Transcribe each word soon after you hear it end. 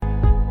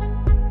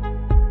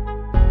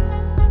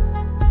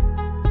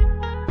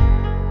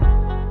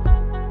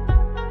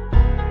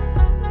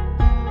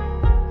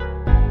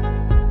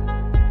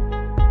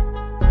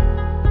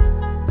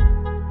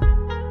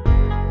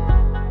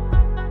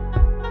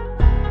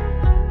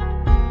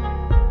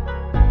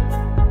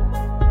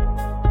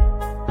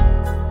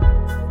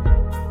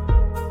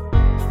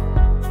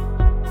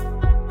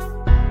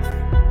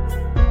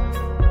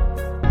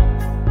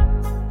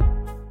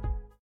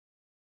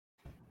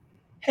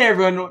Hey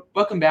everyone,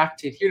 welcome back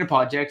to Here in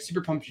Apologetics.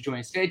 Super pumped to join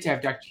us today to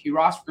have Dr. Hugh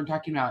Ross. We're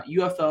talking about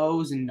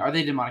UFOs and are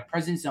they demonic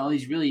presence and all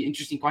these really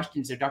interesting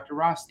questions. So, Dr.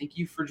 Ross, thank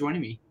you for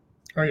joining me.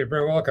 Oh, you're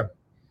very welcome.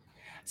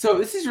 So,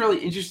 this is a really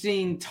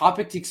interesting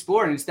topic to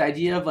explore, and it's the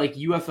idea of like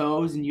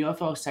UFOs and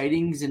UFO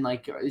sightings and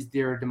like is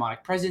there a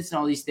demonic presence and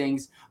all these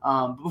things.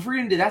 But before we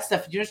get into that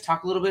stuff, could you just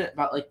talk a little bit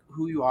about like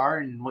who you are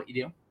and what you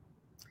do?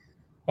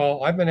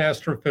 Well, I'm an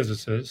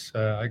astrophysicist.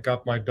 I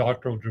got my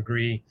doctoral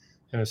degree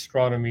in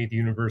astronomy at the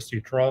University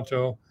of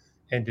Toronto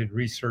and did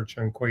research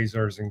on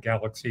quasars and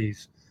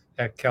galaxies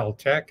at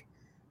Caltech.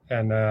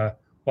 And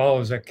while I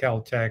was at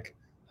Caltech,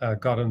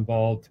 got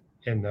involved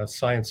in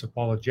science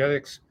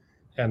apologetics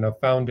and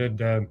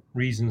founded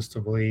Reasons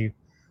to Believe.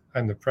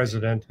 I'm the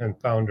president and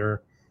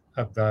founder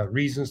of the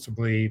Reasons to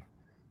Believe,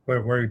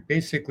 where we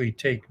basically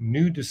take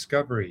new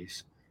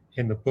discoveries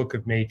in the book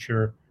of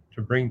nature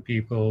to bring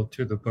people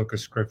to the book of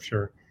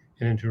scripture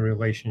and into a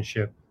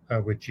relationship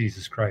with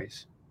Jesus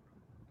Christ.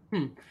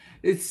 Hmm.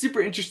 It's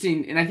super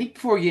interesting. And I think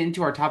before we get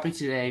into our topic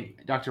today,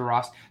 Dr.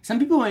 Ross, some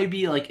people may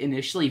be like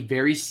initially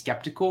very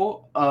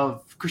skeptical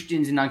of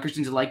Christians and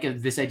non-Christians alike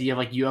of this idea of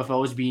like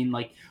UFOs being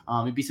like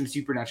maybe some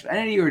supernatural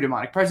entity or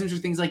demonic presence or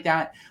things like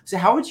that. So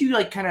how would you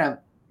like kind of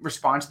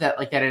respond to that,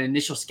 like that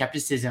initial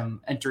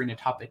skepticism entering a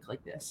topic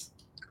like this?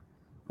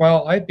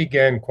 Well, I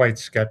began quite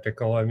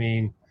skeptical.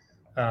 I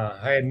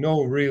had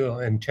no real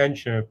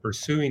intention of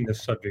pursuing the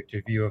subject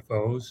of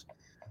UFOs,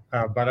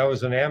 but I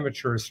was an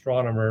amateur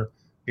astronomer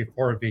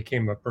before I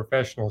became a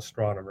professional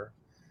astronomer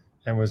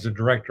and was the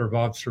director of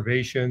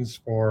observations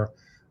for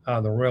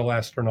the Royal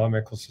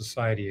Astronomical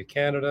Society of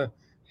Canada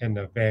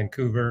in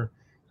Vancouver.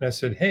 And I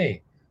said,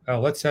 hey,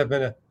 let's have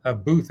a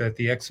booth at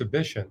the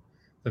exhibition,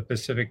 the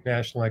Pacific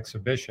National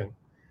Exhibition.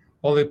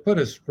 Well, they put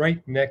us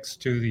right next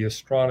to the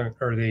astronomy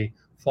or the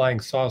Flying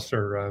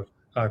Saucer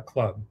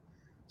Club.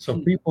 So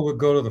Hmm. people would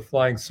go to the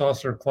Flying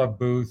Saucer Club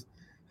booth,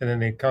 and then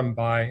they'd come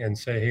by and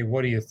say, "Hey,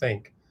 what do you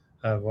think?"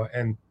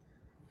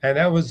 And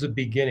that was the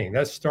beginning.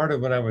 That started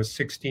when I was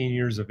 16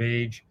 years of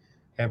age,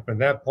 and from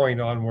that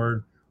point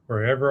onward,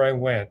 wherever I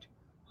went,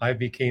 I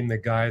became the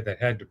guy that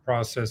had to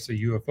process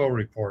the UFO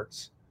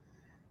reports.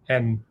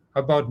 And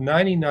about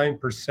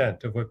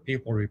 99% of what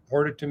people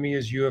reported to me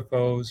as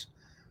UFOs,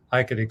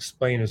 I could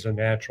explain as a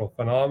natural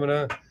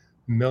phenomena,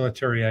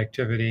 military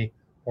activity,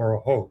 or a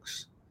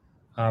hoax.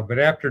 But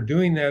after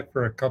doing that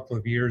for a couple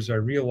of years, I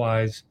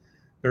realized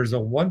there's a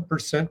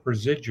 1%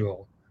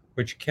 residual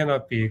which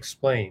cannot be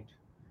explained.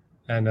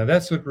 And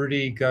that's what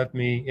really got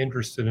me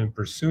interested in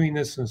pursuing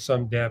this in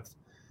some depth.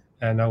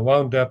 And I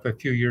wound up a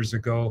few years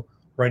ago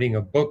writing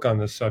a book on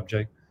the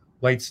subject,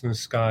 Lights in the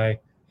Sky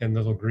and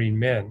Little Green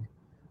Men,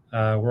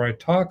 where I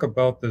talk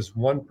about this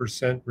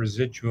 1%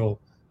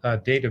 residual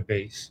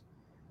database.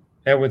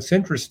 And what's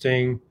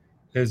interesting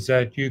is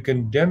that you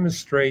can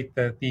demonstrate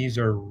that these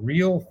are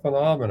real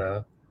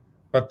phenomena,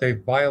 but they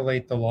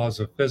violate the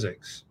laws of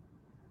physics,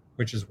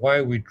 which is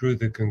why we drew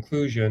the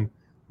conclusion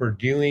we're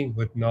dealing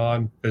with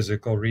non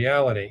physical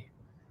reality.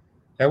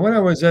 And when I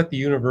was at the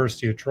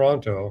University of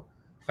Toronto,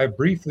 I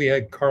briefly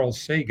had Carl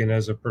Sagan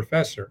as a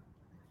professor,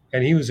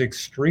 and he was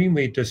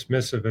extremely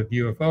dismissive of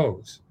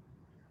UFOs.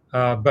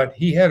 But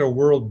he had a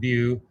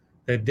worldview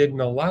that didn't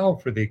allow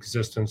for the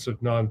existence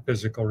of non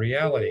physical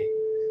reality.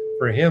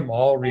 For him,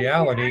 all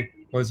reality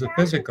was a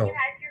physical.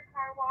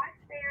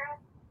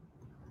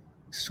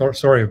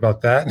 Sorry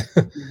about that.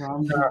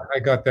 I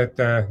got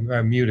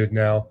that muted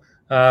now.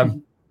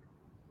 Um,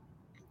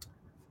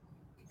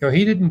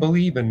 he didn't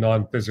believe in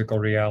non physical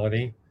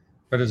reality,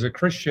 but as a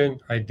Christian,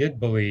 I did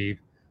believe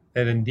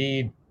that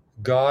indeed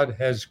God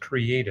has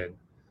created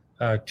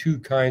two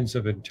kinds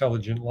of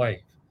intelligent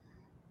life.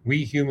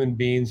 We human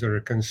beings that are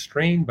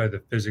constrained by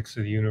the physics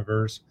of the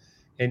universe,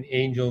 and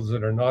angels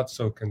that are not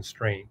so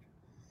constrained.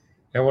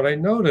 And what I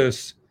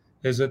notice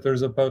is that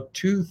there's about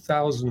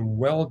 2,000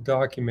 well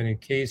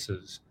documented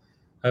cases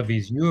of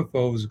these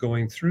UFOs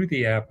going through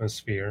the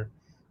atmosphere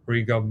where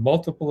you got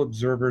multiple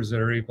observers that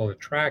are able to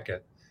track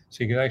it.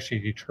 So you can actually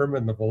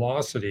determine the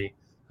velocity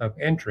of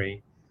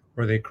entry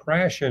where they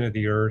crash into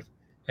the earth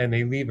and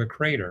they leave a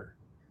crater.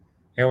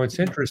 And what's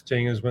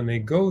interesting is when they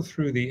go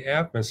through the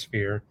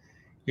atmosphere,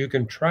 you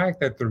can track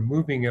that they're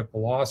moving at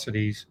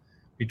velocities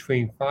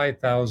between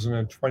 5,000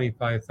 and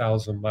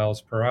 25,000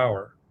 miles per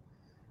hour.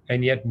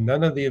 And yet,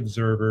 none of the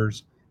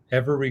observers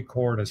ever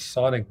record a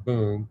sonic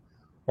boom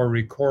or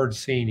record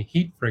seeing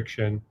heat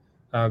friction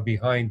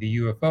behind the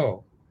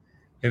UFO.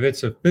 If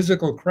it's a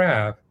physical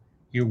craft,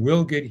 you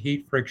will get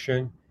heat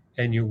friction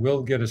and you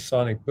will get a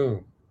sonic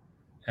boom.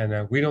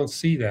 And we don't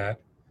see that.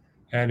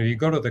 And if you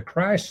go to the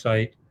crash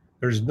site,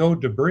 there's no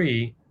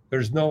debris,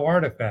 there's no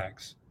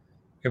artifacts.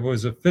 If it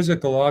was a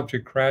physical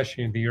object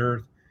crashing into the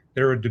earth,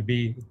 there would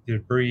be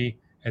debris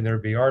and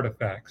there'd be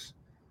artifacts.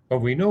 But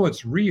we know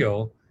it's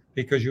real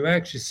because you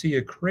actually see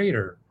a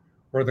crater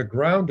where the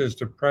ground is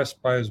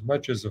depressed by as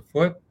much as a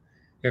foot.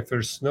 If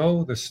there's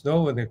snow, the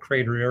snow in the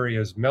crater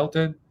area is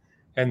melted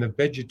and the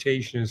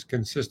vegetation is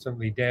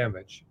consistently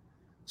damaged.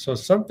 So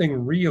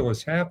something real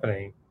is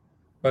happening,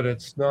 but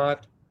it's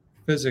not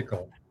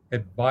physical.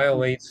 it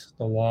violates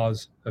the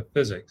laws of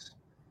physics.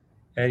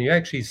 And you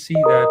actually see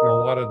that in a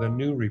lot of the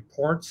new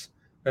reports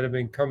that have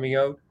been coming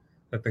out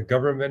that the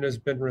government has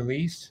been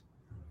released.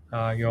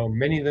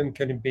 Many of them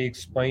can be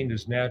explained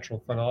as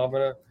natural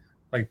phenomena,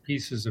 like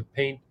pieces of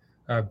paint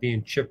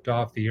being chipped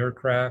off the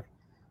aircraft.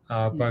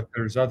 But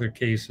there's other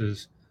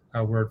cases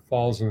where it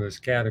falls in this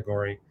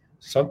category,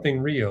 something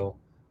real,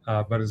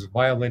 but is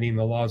violating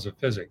the laws of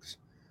physics.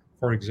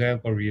 For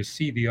example, where you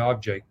see the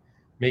object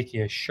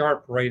making a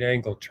sharp right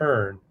angle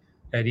turn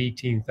at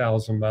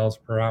 18,000 miles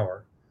per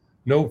hour.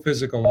 No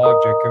physical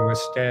object can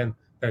withstand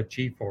that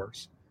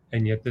g-force,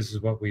 and yet this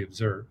is what we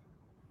observe.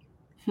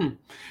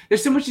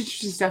 There's so much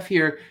interesting stuff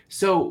here.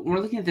 So when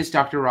we're looking at this,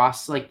 Dr.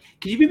 Ross, like,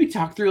 could you maybe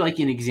talk through like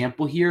an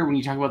example here when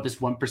you talk about this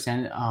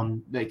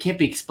 1% that can't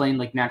be explained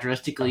like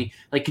naturalistically?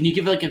 Like, can you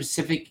give like a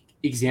specific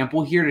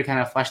example here to kind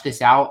of flesh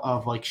this out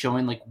of like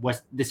showing like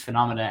what this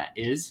phenomena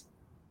is?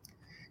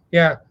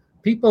 Yeah,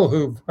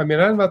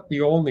 I'm not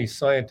the only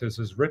scientist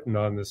who's written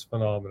on this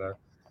phenomena.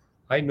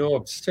 I know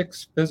of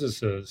 6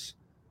 physicists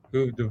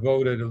who've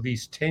devoted at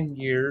least 10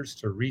 years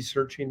to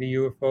researching the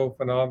UFO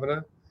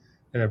phenomena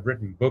and have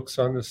written books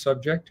on the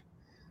subject.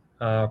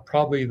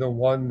 Probably the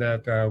one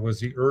that was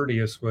the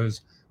earliest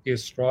was the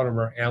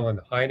astronomer Allen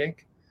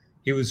Hynek.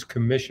 He was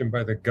commissioned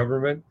by the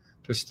government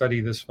to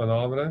study this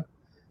phenomena.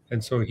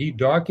 And so he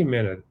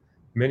documented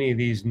many of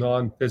these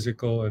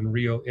non-physical and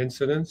real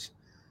incidents.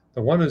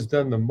 The one who's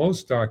done the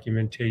most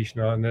documentation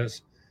on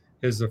this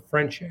is the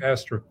French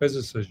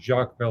astrophysicist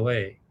Jacques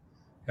Vallée.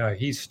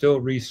 He's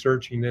still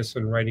researching this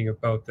and writing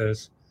about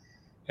this.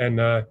 And,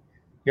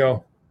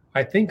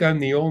 I think I'm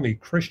the only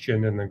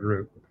Christian in the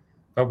group.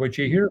 But what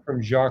you hear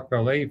from Jacques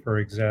Vallée, for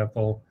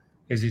example,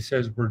 is he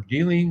says we're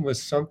dealing with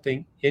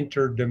something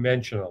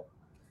interdimensional.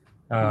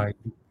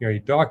 He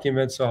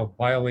documents how it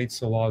violates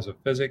the laws of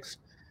physics.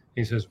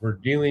 He says we're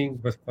dealing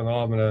with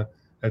phenomena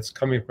that's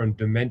coming from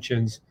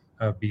dimensions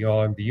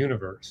beyond the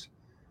universe.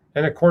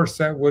 And of course,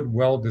 that would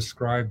well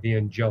describe the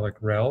angelic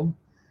realm.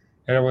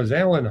 And it was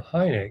Allen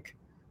Hynek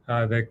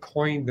that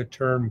coined the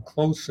term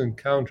close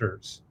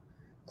encounters.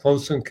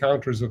 Close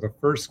encounters of the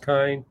first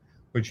kind,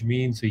 which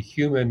means a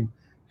human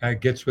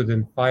gets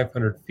within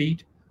 500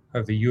 feet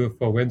of the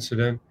UFO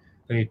incident.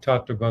 And he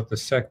talked about the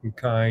second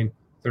kind,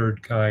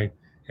 third kind,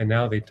 and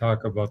now they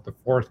talk about the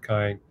fourth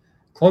kind.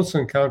 Close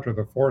encounter of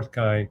the fourth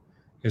kind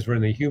is when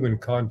the human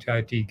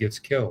contactee gets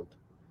killed.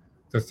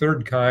 The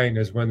third kind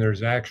is when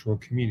there's actual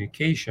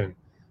communication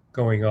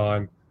going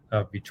on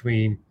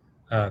between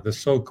the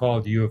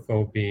so-called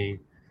UFO being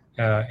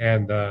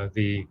and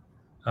the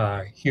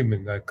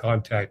human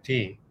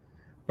contactee.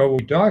 But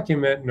we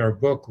document in our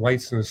book,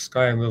 Lights in the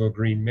Sky and Little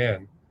Green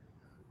Men,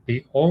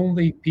 the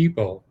only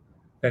people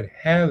that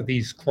have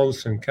these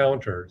close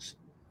encounters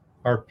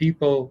are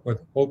people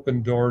with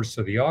open doors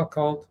to the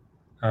occult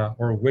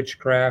or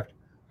witchcraft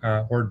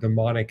or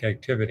demonic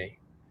activity.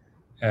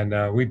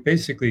 And we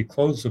basically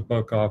close the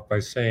book off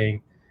by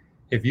saying,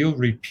 if you'll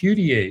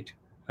repudiate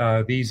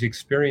these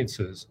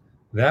experiences,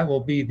 that will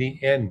be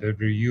the end of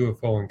your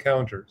UFO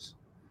encounters,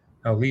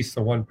 at least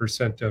the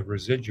 1% of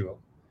residual.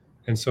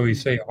 And so we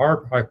say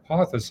our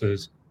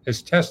hypothesis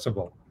is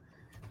testable.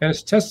 And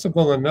it's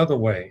testable another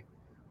way.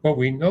 What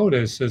we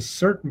notice is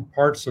certain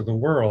parts of the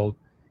world,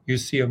 you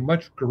see a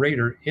much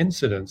greater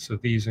incidence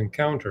of these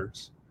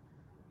encounters.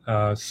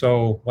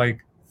 So like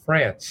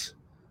France,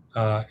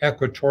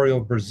 equatorial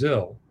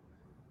Brazil,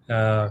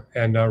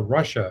 and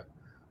Russia.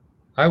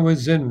 I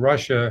was in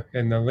Russia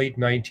in the late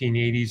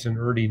 1980s and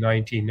early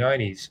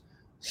 1990s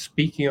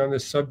speaking on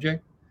this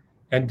subject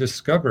and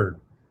discovered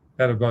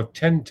that about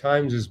 10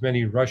 times as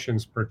many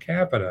Russians per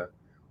capita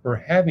were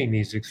having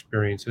these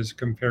experiences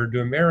compared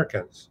to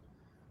Americans.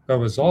 There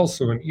was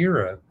also an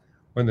era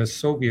when the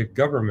Soviet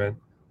government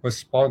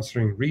was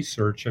sponsoring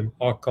research in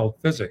occult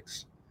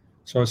physics.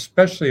 So,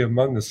 especially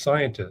among the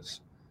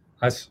scientists,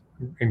 I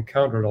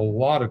encountered a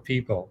lot of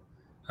people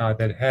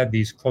that had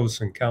these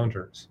close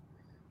encounters.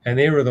 And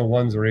they were the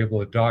ones that were able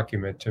to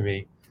document to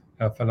me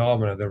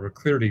phenomena that were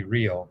clearly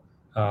real,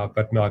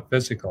 but not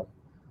physical.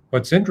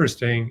 What's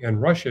interesting, in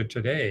Russia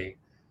today,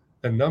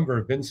 the number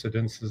of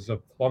incidences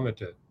have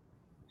plummeted.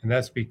 And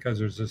that's because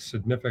there's a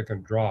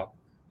significant drop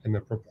in the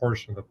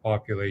proportion of the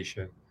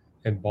population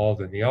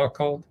involved in the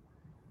occult.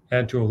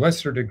 And to a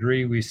lesser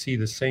degree, we see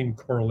the same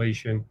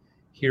correlation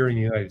here in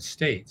the United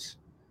States.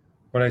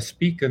 When I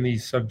speak on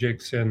these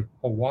subjects in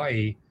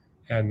Hawaii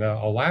and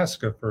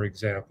Alaska, for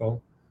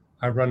example,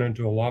 I run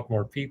into a lot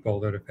more people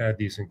that have had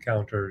these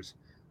encounters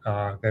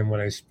than when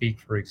I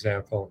speak, for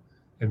example,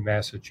 in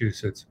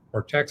Massachusetts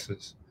or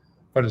Texas.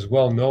 But as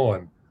well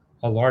known,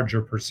 a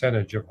larger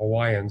percentage of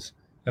Hawaiians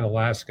and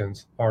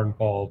Alaskans are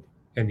involved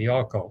in the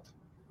occult.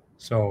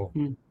 So,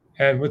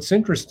 and what's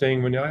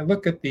interesting, when I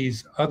look at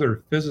these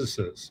other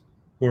physicists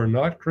who are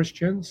not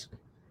Christians,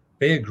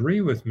 they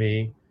agree with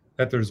me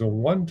that there's a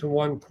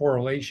one-to-one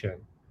correlation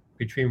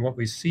between what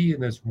we see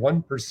in this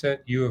 1%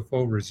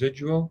 UFO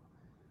residual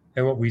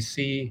and what we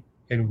see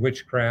in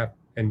witchcraft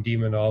and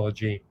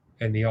demonology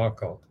and the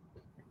occult.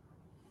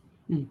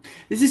 Mm.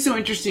 This is so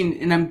interesting,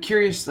 and I'm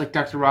curious, like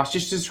Dr. Ross,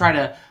 just to try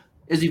to,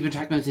 as we've been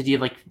talking about this idea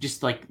of like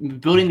just like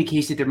building the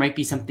case that there might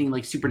be something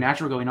like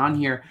supernatural going on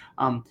here.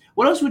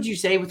 What else would you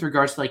say with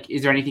regards to like,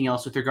 is there anything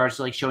else with regards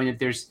to like showing that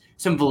there's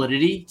some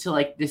validity to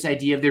like this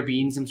idea of there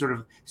being some sort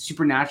of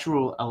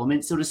supernatural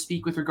element, so to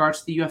speak, with regards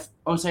to the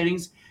UFO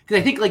sightings? Because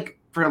I think like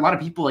for a lot of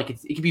people, like it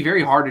can be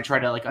very hard to try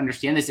to like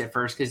understand this at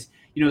first, because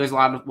there's a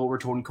lot of what we're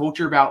told in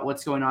culture about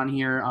what's going on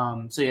here.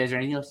 So yeah, is there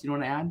anything else you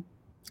want to add?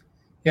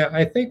 Yeah,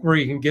 I think where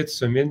you can get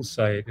some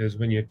insight is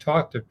when you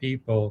talk to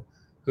people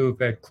who've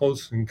had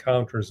close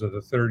encounters of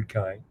the third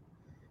kind,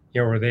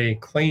 where they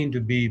claim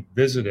to be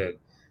visited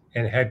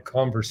and had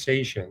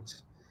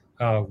conversations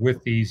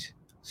with these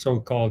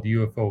so-called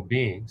UFO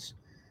beings.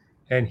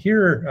 And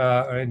here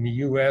in the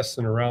US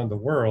and around the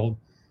world,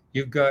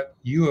 you've got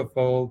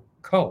UFO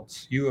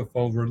cults,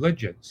 UFO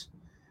religions.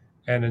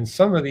 And in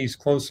some of these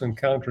close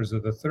encounters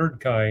of the third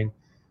kind,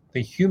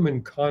 the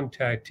human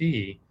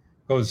contactee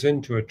goes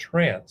into a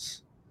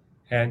trance.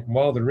 And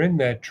while they're in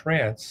that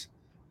trance,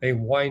 they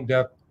wind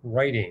up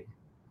writing.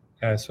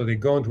 So they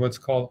go into what's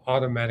called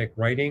automatic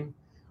writing,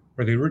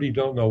 where they really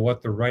don't know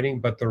what they're writing,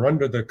 but they're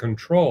under the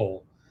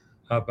control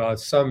of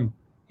some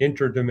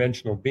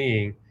interdimensional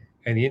being,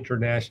 and the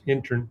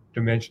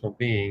interdimensional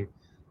being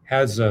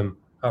has them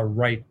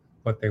write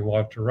what they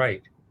want to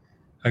write.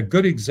 A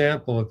good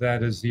example of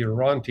that is the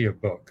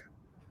Urantia book.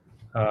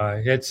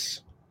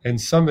 It's in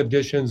some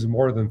editions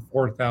more than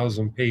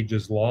 4,000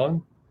 pages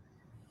long.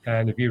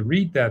 And if you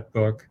read that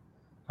book,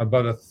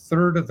 about a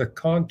third of the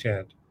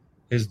content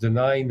is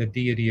denying the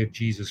deity of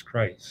Jesus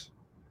Christ.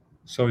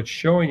 So it's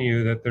showing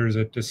you that there's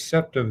a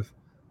deceptive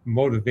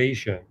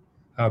motivation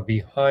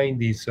behind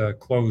these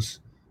close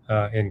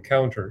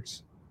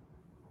encounters.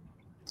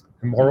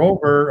 And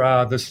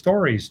moreover, the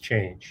stories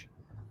change.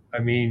 I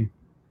mean,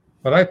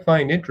 what I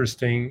find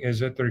interesting is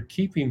that they're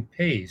keeping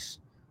pace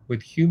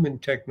with human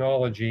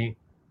technology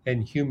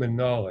and human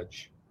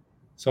knowledge.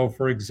 So,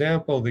 for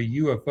example, the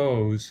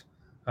UFOs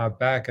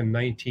back in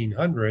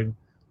 1900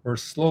 were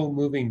slow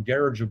moving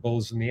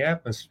dirigibles in the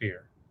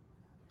atmosphere,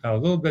 a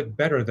little bit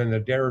better than the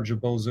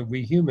dirigibles that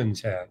we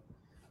humans had.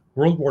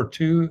 World War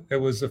II, it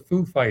was the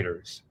Foo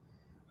Fighters.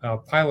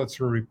 Pilots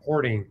were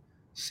reporting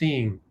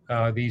seeing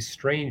these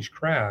strange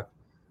craft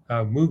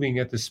moving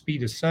at the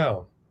speed of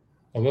sound,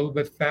 a little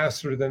bit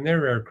faster than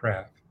their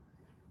aircraft.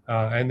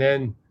 And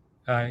then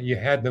you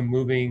had them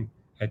moving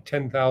at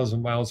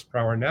 10,000 miles per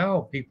hour.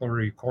 Now people are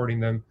recording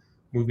them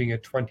moving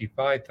at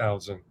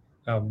 25,000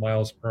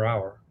 miles per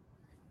hour.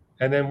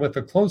 And then with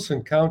the close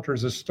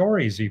encounters, the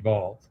stories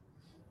evolved.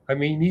 I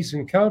mean, these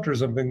encounters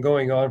have been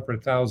going on for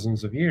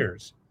thousands of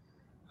years.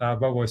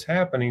 But what's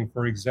happening,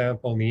 for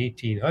example, in the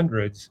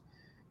 1800s,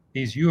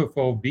 these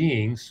UFO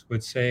beings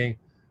would say,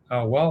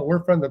 well,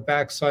 we're from the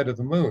backside of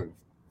the moon.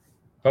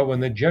 But when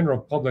the general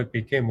public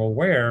became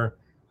aware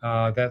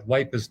that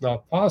life is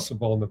not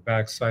possible on the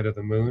backside of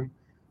the moon,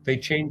 they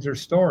changed their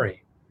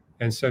story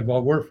and said,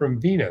 well, we're from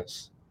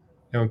Venus.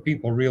 And when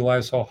people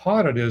realized how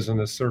hot it is on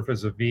the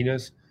surface of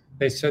Venus,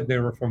 they said they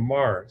were from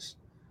Mars.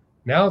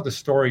 Now the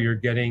story you're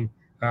getting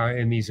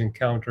in these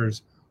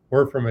encounters,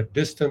 we're from a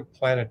distant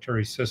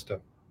planetary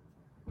system.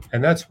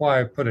 And that's why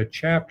I put a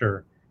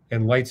chapter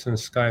in Lights in the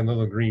Sky and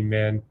Little Green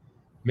Men,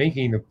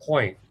 making the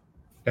point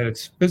that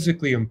it's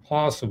physically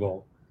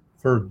impossible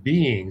for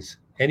beings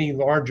any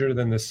larger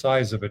than the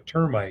size of a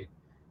termite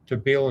to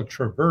be able to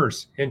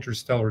traverse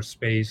interstellar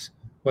space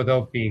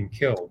without being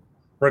killed,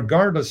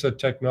 regardless of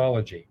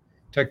technology.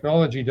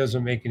 Technology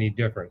doesn't make any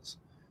difference.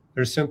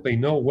 There's simply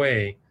no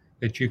way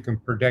that you can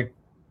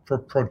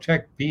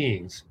protect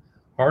beings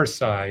our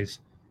size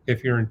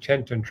if you're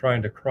intent on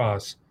trying to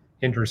cross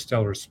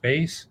interstellar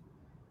space.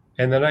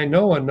 And then I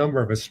know a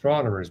number of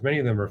astronomers, many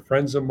of them are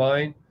friends of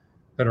mine,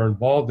 that are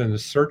involved in the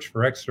search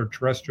for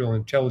extraterrestrial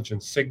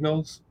intelligence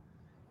signals,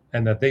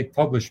 and that they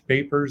publish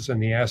papers in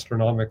the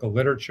astronomical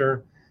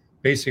literature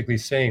basically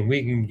saying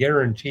we can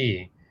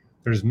guarantee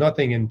there's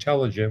nothing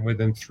intelligent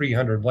within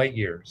 300 light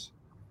years.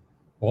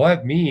 Well,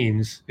 that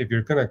means if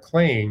you're going to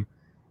claim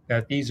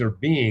that these are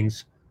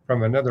beings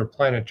from another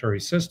planetary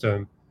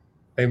system,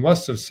 they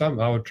must have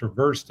somehow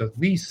traversed at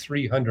least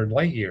 300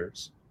 light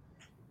years.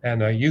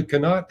 And you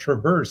cannot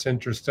traverse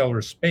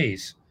interstellar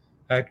space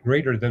at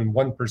greater than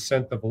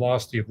 1% the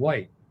velocity of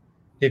light.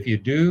 If you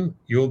do,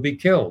 you'll be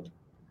killed.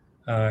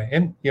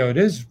 And it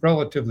is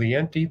relatively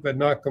empty, but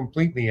not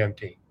completely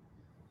empty.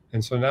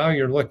 And so now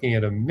you're looking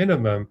at a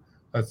minimum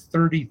of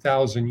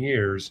 30,000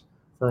 years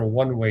for a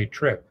one-way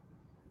trip.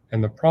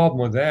 And the problem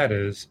with that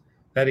is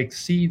that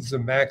exceeds the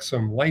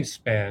maximum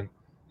lifespan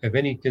of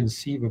any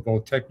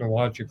conceivable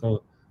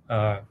technological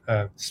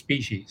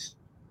species.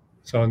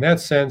 So in that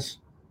sense,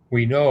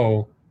 we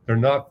know they're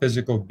not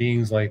physical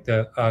beings like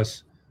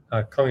us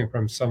coming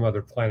from some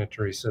other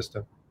planetary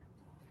system.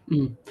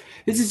 Mm.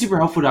 This is super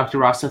helpful, Dr.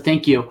 Ross. So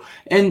thank you.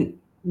 And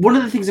one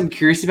of the things I'm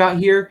curious about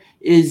here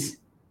is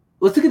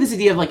let's look at this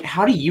idea of like,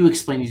 how do you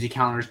explain these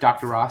encounters,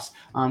 Dr. Ross?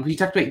 You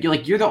talked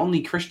about you're the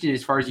only Christian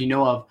as far as you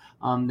know of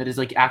that has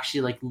like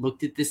actually like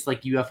looked at this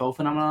like UFO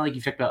phenomenon. Like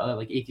you've talked about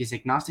like atheist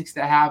agnostics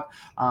that have.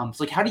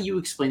 So like, how do you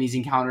explain these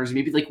encounters?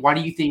 Maybe like, why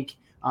do you think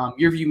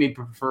your view may be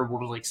preferable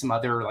to like some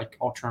other like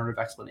alternative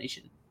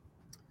explanation?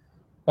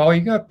 Well,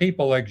 you got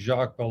people like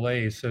Jacques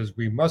Vallée says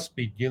we must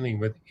be dealing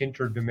with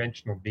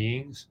interdimensional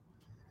beings.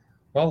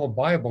 Well, the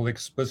Bible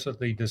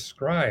explicitly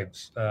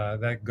describes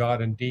that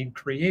God indeed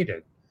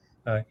created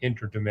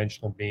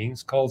interdimensional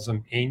beings, calls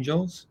them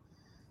angels.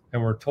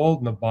 And we're told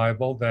in the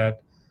Bible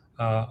that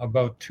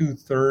about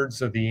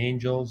 2/3 of the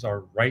angels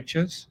are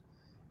righteous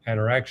and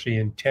are actually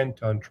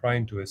intent on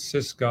trying to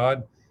assist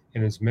God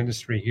in his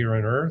ministry here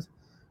on earth.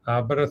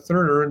 But a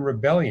third are in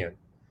rebellion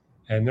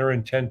and they're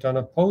intent on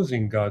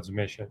opposing God's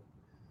mission.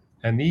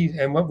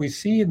 And what we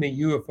see in the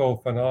UFO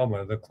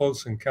phenomena, the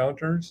close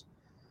encounters,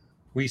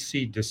 we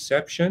see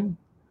deception,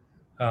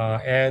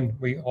 and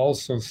we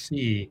also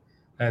see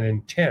an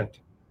intent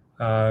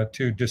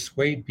to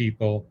dissuade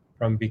people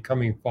from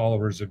becoming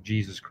followers of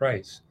Jesus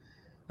Christ.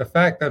 The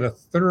fact that a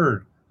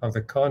third of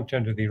the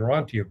content of the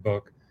Urantia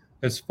book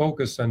is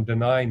focused on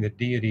denying the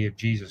deity of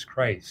Jesus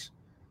Christ,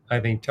 I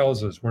think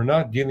tells us we're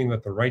not dealing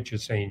with the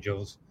righteous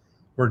angels,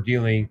 we're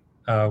dealing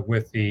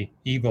with the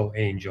evil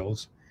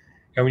angels.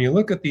 And when you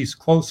look at these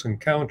close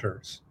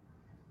encounters,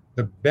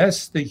 the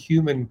best the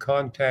human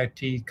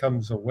contactee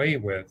comes away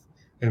with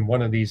in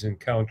one of these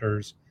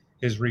encounters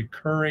is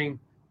recurring,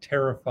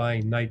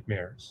 terrifying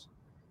nightmares.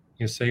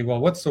 You say, well,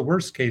 what's the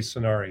worst case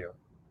scenario?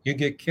 You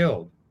get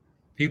killed.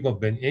 People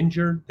have been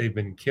injured, they've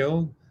been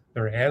killed,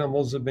 their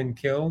animals have been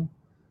killed,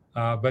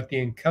 but the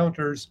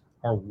encounters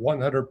are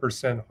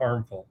 100%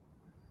 harmful.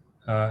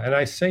 And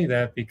I say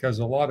that because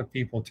a lot of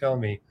people tell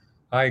me,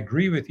 I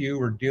agree with you,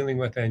 we're dealing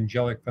with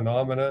angelic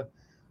phenomena,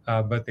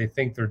 but they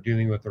think they're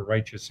dealing with the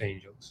righteous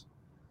angels.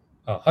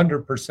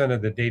 100%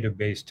 of the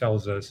database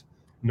tells us,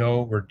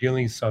 no, we're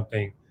dealing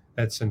something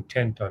that's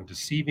intent on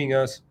deceiving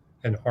us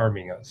and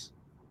harming us.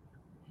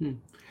 Hmm.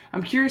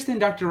 I'm curious then,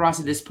 Dr.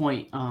 Ross, at this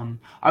point,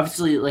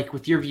 obviously, like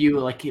with your view,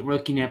 like we're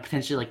looking at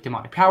potentially like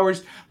demonic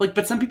powers, like,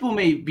 but some people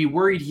may be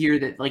worried here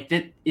that like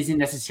that isn't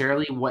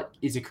necessarily what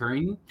is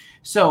occurring.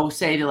 So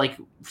say that like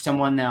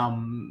someone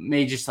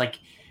may just like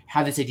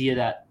have this idea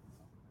that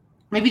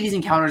maybe these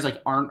encounters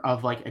like aren't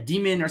of like a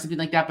demon or something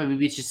like that, but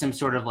maybe it's just some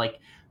sort of like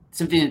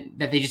something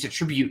that they just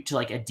attribute to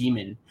like a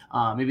demon.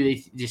 Maybe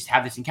they just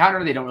have this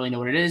encounter, they don't really know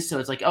what it is, so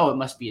it's like, oh, it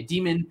must be a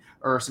demon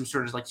or some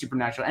sort of like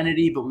supernatural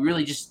entity, but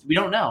we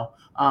don't know.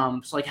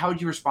 So like, how would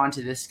you respond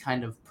to this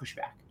kind of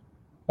pushback?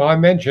 Well, I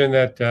mentioned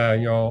that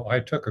I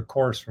took a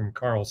course from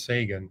Carl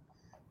Sagan,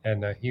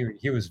 and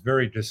he was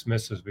very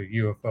dismissive of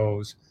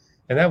UFOs,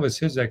 and that was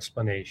his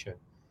explanation.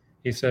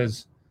 He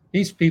says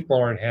these people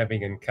aren't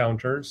having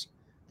encounters;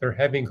 they're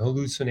having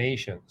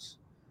hallucinations.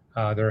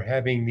 They're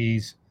having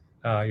these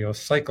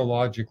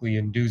psychologically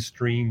induced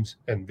dreams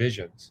and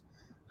visions.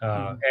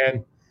 Hmm.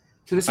 And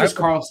So this I was would,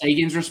 Carl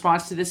Sagan's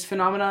response to this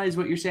phenomena, is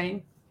what you're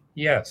saying?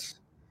 yes,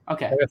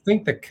 Okay. and I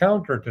think the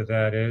counter to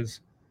that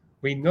is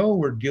we know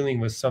we're dealing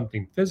with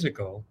something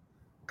physical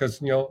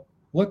because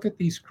look at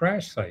these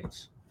crash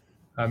sites.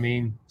 I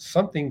mean,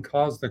 something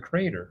caused the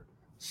crater,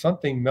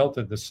 something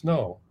melted the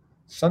snow,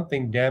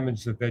 something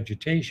damaged the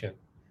vegetation.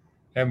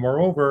 And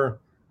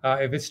moreover,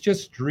 if it's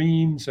just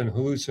dreams and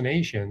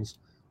hallucinations,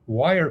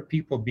 why are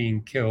people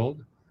being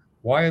killed?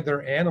 Why are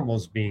there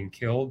animals being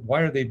killed?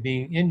 Why are they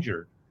being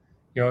injured?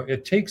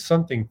 It takes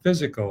something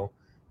physical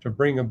to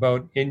bring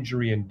about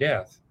injury and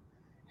death.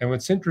 And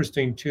what's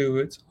interesting too,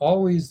 it's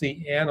always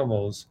the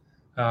animals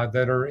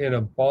that are in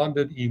a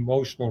bonded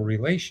emotional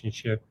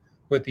relationship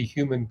with the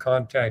human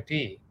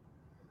contactee.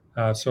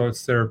 So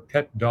it's their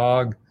pet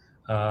dog.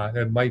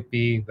 It might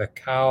be the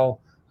cow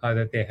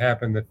that they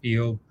have in the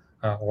field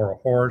or a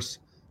horse.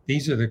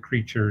 These are the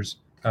creatures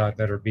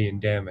that are being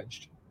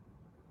damaged.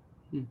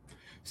 Hmm.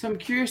 So I'm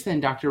curious then,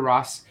 Dr.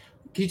 Ross,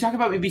 can you talk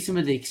about maybe some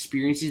of the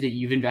experiences that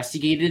you've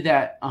investigated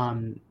that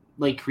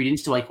like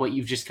credence to like what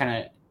you've just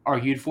kind of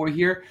argued for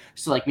here?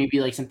 So like maybe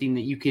like something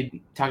that you could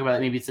talk about,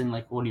 maybe it's in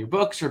like one of your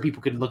books, or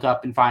people could look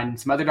up and find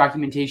some other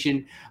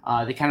documentation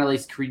that kind of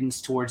lays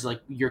credence towards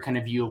like your kind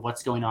of view of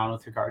what's going on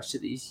with regards to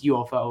these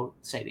UFO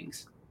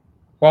sightings.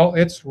 Well,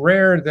 it's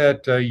rare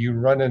that you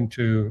run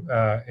into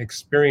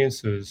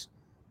experiences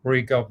where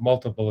you got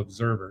multiple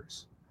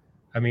observers.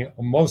 I mean,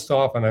 most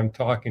often I'm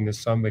talking to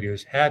somebody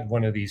who's had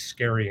one of these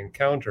scary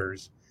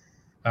encounters,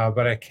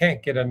 but I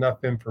can't get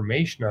enough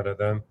information out of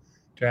them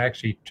to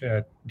actually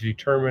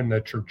determine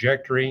the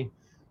trajectory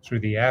through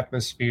the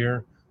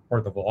atmosphere or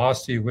the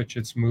velocity at which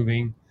it's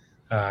moving.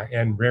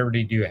 And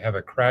rarely do you have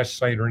a crash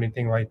site or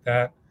anything like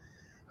that.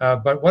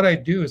 But what I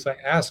do is I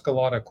ask a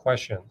lot of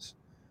questions.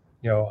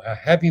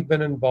 Have you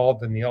been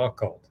involved in the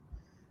occult?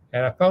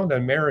 And I found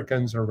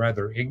Americans are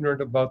rather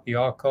ignorant about the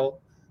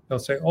occult. They'll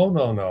say, oh,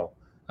 no, no,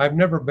 I've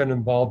never been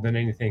involved in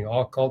anything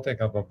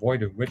occultic. I've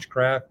avoided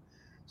witchcraft.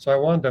 So I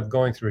wound up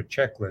going through a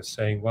checklist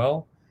saying,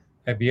 well,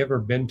 have you ever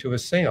been to a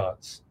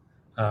seance?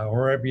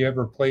 Or have you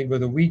ever played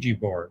with a Ouija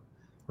board?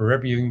 or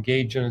ever you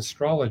engage in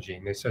astrology?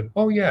 And they said,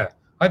 oh, yeah,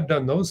 I've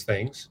done those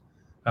things.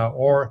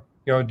 Or,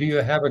 do you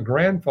have a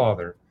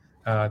grandfather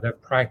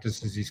that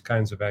practices these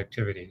kinds of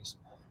activities?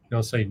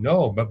 They'll say,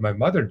 no, but my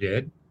mother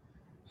did.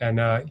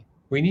 And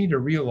we need to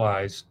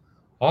realize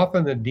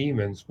often the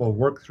demons will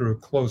work through a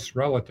close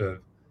relative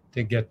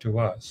to get to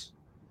us.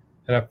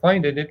 And I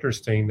find it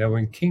interesting that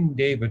when King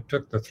David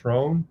took the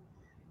throne,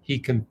 he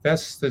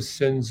confessed the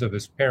sins of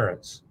his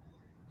parents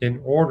in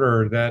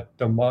order that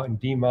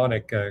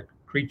demonic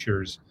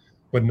creatures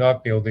would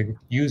not be able to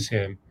use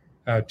him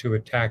to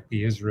attack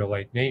the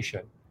Israelite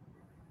nation.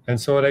 And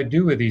so, what I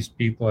do with these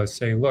people is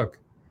say, look,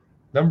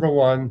 number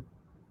one,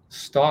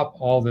 stop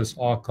all this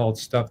occult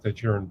stuff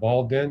that you're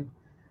involved in.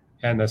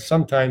 And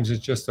sometimes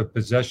it's just a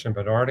possession of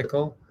an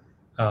article.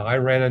 I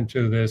ran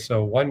into this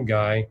one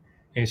guy,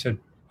 and he said,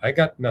 I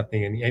got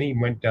nothing. And he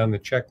went down the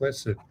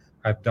checklist that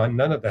I've done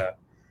none of that.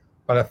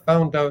 But I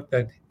found out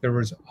that there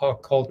was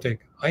occultic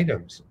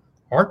items,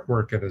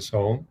 artwork at his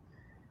home.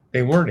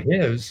 They weren't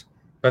his,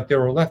 but they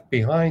were left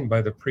behind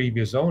by the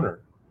previous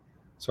owner.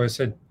 So I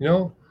said,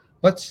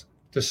 let's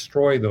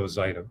destroy those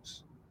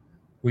items.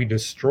 We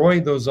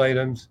destroyed those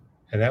items,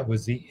 and that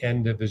was the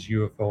end of his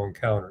UFO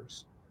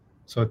encounters.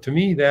 So to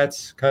me,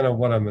 that's kind of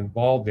what I'm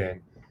involved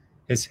in.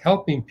 It's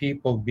helping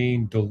people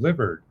being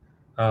delivered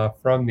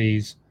from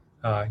these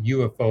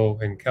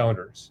UFO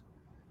encounters.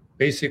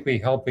 Basically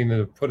helping them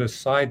to put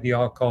aside the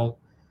occult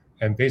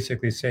and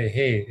basically say,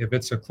 hey, if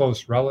it's a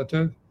close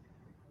relative,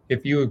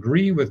 if you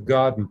agree with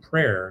God in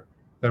prayer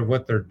that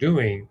what they're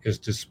doing is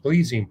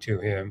displeasing to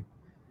him,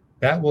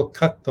 that will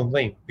cut the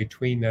link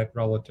between that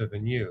relative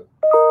and you.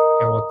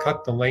 It will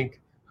cut the link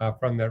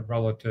from that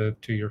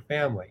relative to your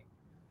family.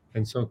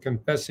 And so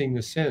confessing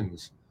the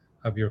sins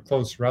of your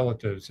close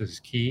relatives is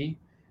key,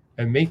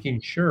 and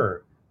making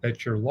sure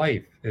that your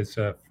life is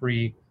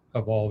free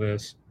of all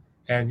this.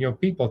 And,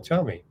 people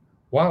tell me,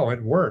 wow,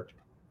 it worked.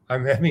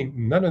 I'm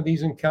having none of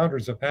these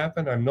encounters have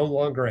happened. I'm no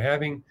longer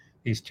having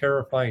these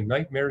terrifying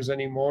nightmares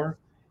anymore.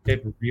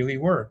 It really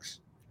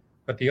works.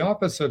 But the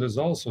opposite is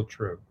also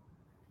true.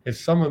 If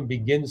someone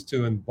begins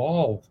to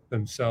involve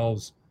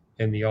themselves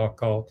in the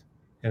occult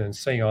and in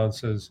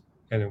seances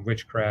and in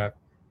witchcraft,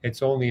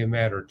 it's only a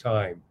matter of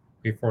time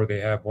before they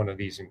have one of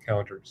these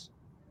encounters.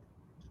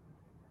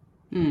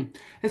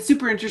 That's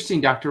super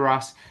interesting, Dr.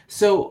 Ross.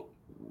 So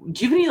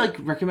do you have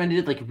any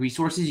recommended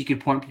resources you could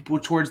point people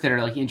towards that are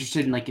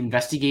interested in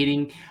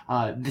investigating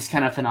this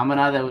kind of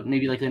phenomena that would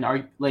maybe lay an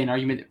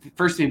argument that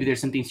first maybe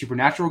there's something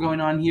supernatural going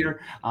on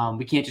here.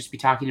 We can't just be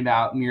talking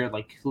about mere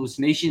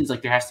hallucinations.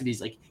 There has to be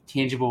these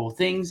tangible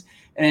things.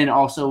 And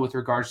also with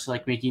regards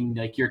to making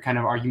your kind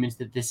of arguments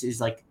that this is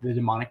the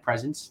demonic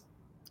presence.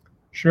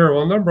 Sure.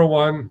 Well, number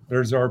one,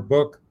 there's our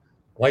book,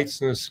 Lights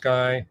in the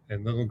Sky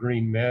and Little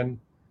Green Men.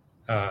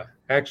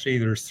 Actually,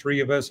 there's three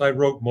of us. I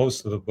wrote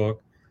most of the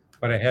book,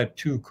 but I had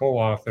two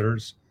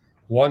co-authors,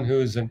 one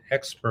who's an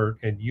expert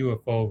in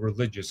UFO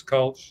religious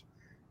cults,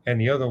 and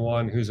the other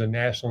one who's a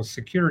national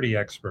security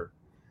expert.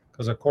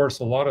 Because, of course,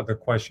 a lot of the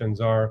questions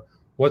are,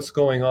 what's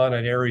going on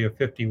at Area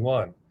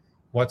 51?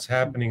 What's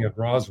happening at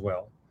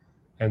Roswell?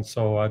 And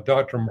so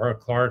Dr.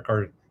 Mark Clark,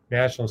 our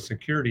national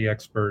security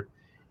expert,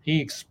 he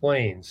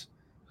explains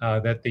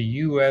that the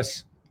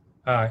U.S.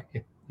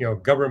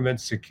 Government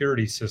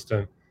security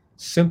system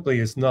simply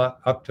is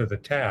not up to the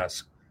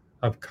task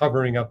of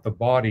covering up the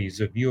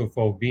bodies of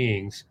UFO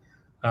beings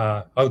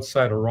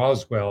outside of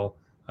Roswell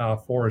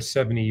for a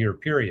 70-year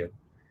period.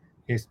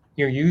 He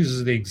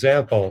uses the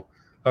example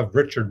of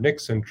Richard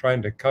Nixon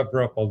trying to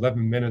cover up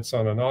 11 minutes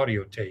on an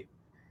audio tape.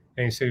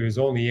 And he said he was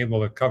only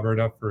able to cover it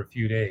up for a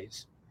few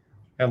days.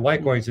 And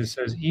likewise, it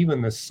says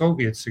even the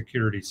Soviet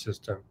security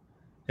system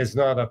is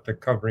not up to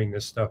covering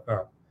this stuff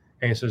up.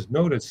 And he says,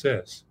 notice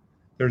this,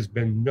 there's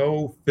been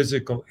no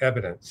physical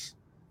evidence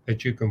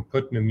that you can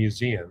put in a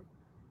museum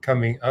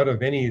coming out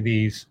of any of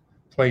these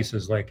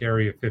places like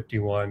Area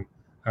 51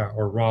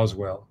 or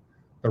Roswell.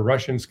 The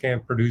Russians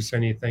can't produce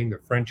anything, the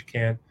French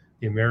can't,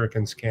 the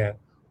Americans can't.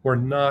 We're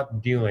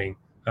not dealing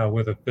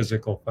with a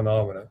physical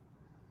phenomena.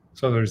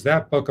 So there's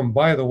that book. And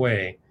by the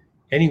way,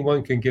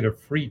 anyone can get a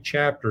free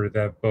chapter of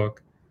that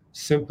book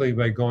simply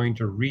by going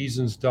to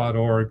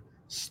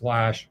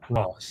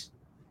reasons.org/Ross.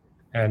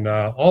 And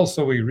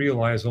also we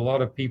realize a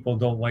lot of people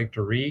don't like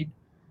to read.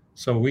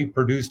 So we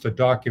produced a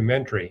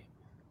documentary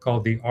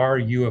called the Our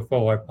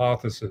UFO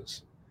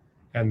Hypothesis.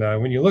 And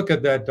when you look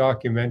at that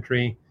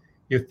documentary,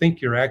 you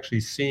think you're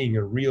actually seeing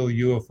a real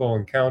UFO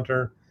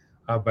encounter.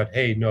 But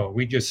hey, no,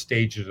 we just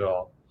staged it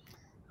all.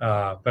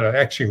 But it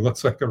actually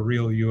looks like a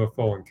real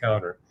UFO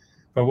encounter.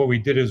 But what we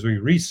did is we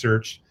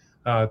researched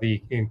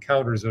the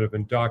encounters that have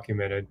been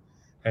documented,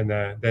 and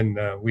then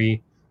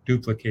we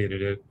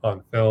duplicated it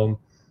on film.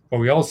 But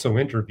we also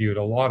interviewed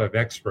a lot of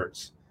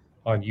experts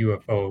on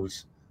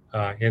UFOs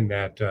in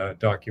that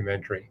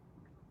documentary.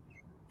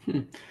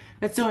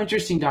 That's so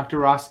interesting, Dr.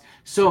 Ross.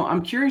 So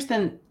I'm curious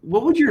then,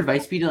 what would your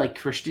advice be to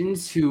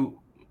Christians who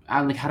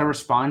on like how to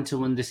respond to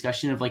when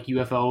discussion of like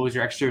UFOs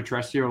or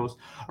extraterrestrials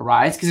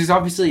arise? Because there's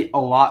obviously a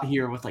lot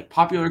here with like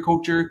popular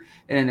culture,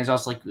 and there's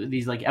also like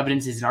these like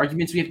evidences and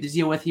arguments we have to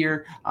deal with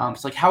here.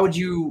 So like, how would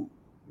you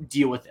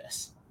deal with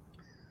this?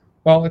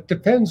 Well, it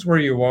depends where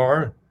you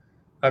are.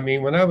 I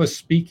mean, when I was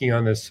speaking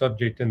on this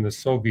subject in the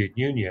Soviet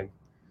Union,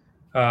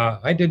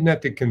 I didn't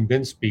have to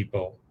convince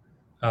people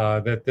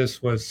that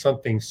this was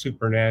something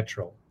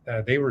supernatural.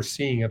 They were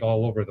seeing it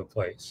all over the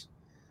place.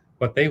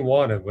 What they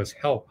wanted was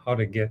help how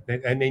to get,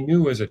 and they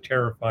knew it was a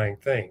terrifying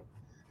thing.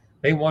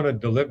 They wanted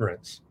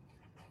deliverance.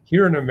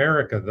 Here in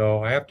America,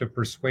 though, I have to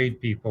persuade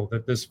people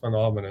that this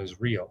phenomenon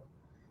is real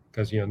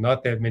because,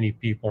 not that many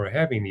people are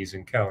having these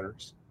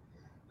encounters.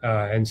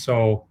 And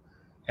so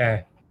uh,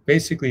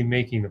 basically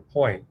making the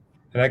point,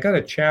 and I got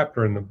a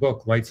chapter in the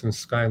book, Lights in the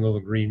Sky and Little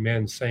Green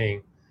Men,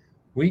 saying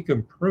we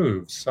can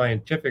prove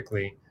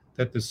scientifically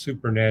that the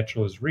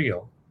supernatural is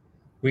real.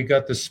 We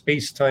got the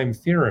space-time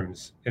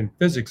theorems in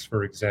physics,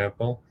 for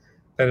example,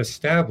 that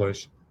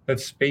establish that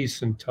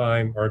space and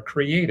time are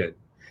created,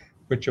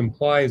 which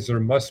implies there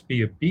must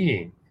be a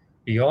being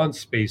beyond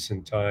space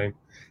and time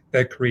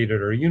that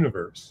created our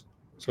universe.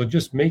 So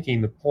just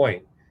making the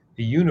point,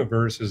 the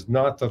universe is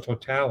not the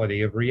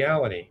totality of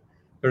reality.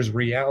 There's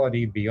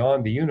reality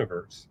beyond the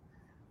universe.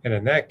 And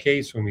in that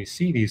case, when we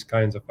see these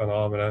kinds of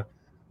phenomena,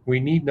 we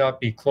need not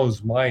be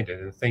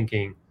closed-minded and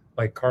thinking,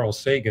 like Carl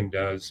Sagan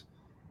does,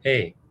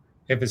 hey,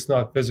 if it's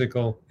not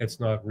physical, it's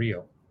not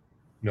real.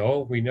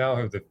 No, we now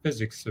have the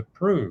physics that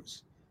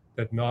proves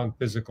that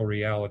non-physical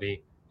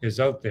reality is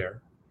out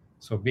there.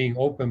 So being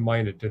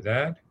open-minded to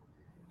that,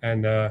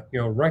 and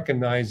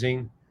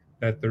recognizing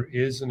that there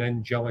is an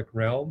angelic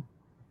realm,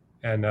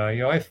 and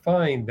I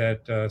find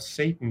that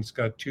Satan's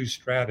got two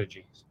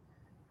strategies.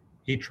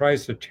 He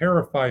tries to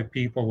terrify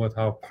people with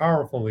how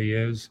powerful he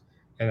is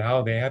and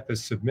how they have to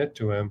submit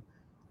to him,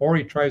 or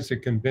he tries to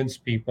convince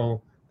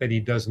people that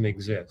he doesn't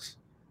exist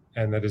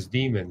and that his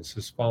demons,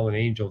 his fallen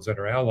angels that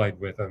are allied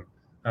with him,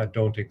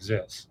 don't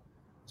exist.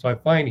 So I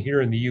find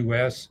here in the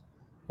US,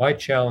 my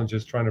challenge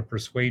is trying to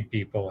persuade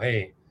people,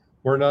 hey,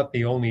 we're not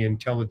the only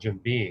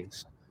intelligent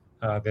beings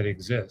that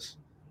exist.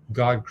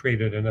 God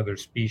created another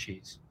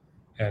species,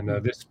 and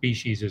this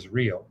species is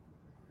real.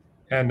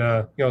 And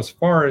as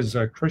far as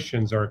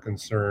Christians are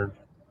concerned,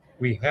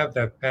 we have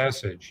that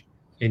passage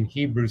in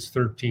Hebrews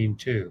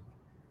 13:2.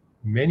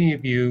 Many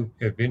of you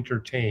have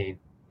entertained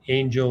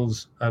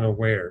angels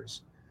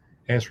unawares,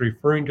 and it's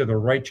referring to the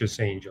righteous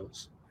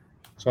angels.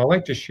 So I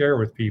like to share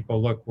with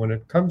people, look, when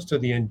it comes to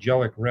the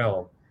angelic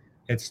realm,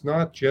 it's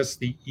not just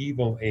the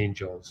evil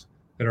angels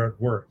that are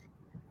at work.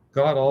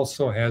 God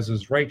also has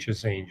his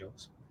righteous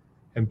angels.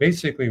 And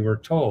basically, we're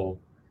told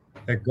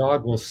that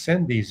God will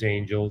send these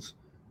angels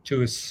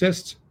to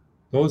assist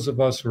those of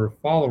us who are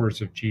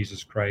followers of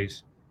Jesus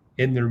Christ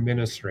in their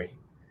ministry.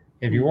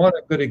 If you want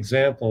a good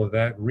example of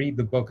that, read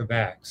the book of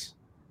Acts.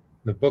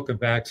 The book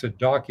of Acts, it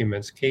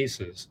documents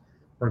cases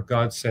where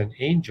God sent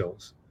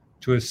angels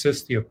to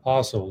assist the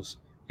apostles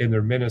in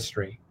their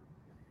ministry.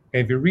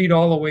 And if you read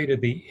all the way to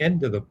the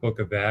end of the book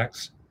of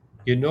Acts,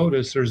 you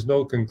notice there's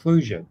no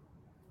conclusion.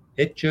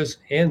 It just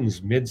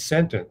ends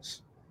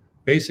mid-sentence,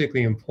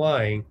 basically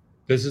implying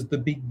this is the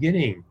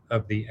beginning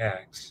of the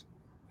Acts.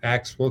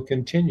 Acts will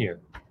continue.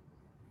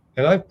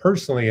 And I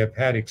personally have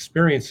had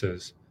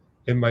experiences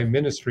in my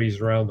ministries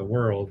around the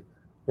world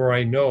where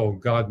I know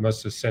God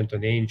must have sent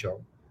an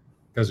angel,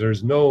 because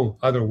there's no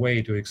other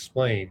way to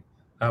explain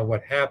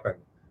what happened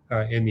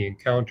in the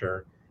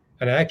encounter.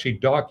 And I actually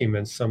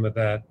document some of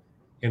that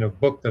in a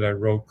book that I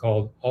wrote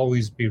called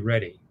Always Be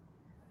Ready,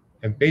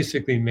 and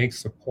basically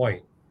makes the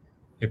point.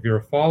 If you're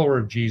a follower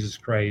of Jesus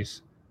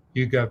Christ,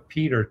 you got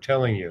Peter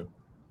telling you,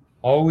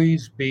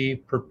 always be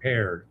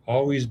prepared,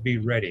 always be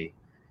ready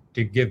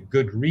to give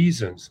good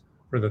reasons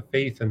for the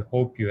faith and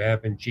hope you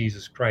have in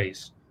Jesus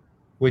Christ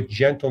with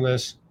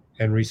gentleness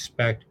and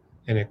respect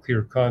and a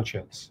clear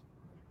conscience.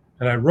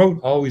 And I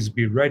wrote always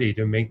be ready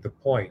to make the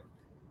point.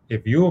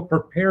 If you will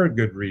prepare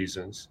good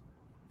reasons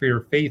for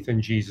your faith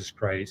in Jesus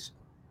Christ,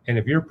 and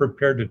if you're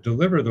prepared to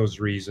deliver those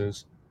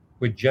reasons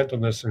with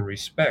gentleness and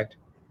respect,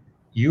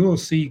 you will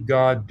see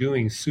God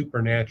doing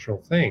supernatural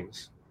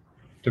things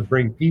to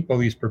bring people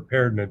he's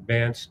prepared in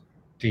advance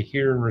to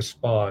hear and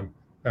respond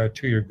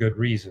to your good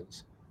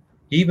reasons,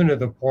 even to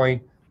the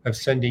point of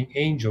sending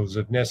angels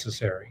if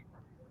necessary.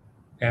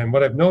 And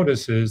what I've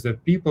noticed is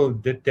that people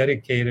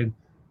dedicated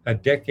a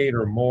decade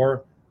or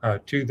more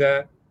to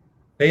that,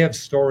 they have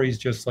stories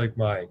just like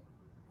mine,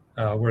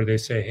 where they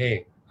say,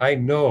 hey, I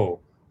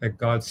know that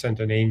God sent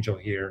an angel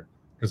here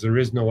because there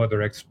is no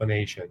other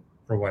explanation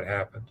for what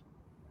happened.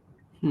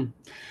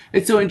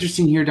 It's so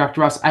interesting here,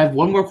 Dr. Ross. I have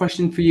one more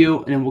question for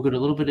you, and then we'll go to a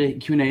little bit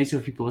of Q&A. So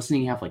if people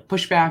listening have like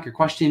pushback or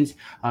questions,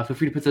 feel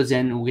free to put those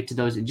in, and we'll get to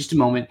those in just a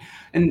moment.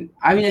 And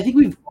I mean, I think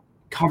we've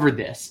covered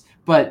this,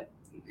 but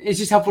it's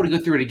just helpful to go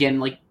through it again.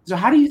 Like, so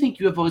how do you think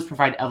UFOs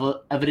provide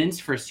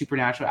evidence for a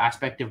supernatural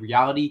aspect of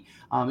reality?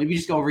 Maybe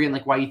just go over again,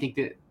 like why you think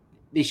that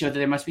they show that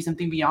there must be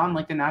something beyond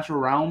like the natural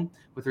realm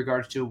with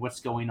regards to what's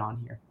going on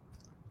here.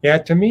 Yeah,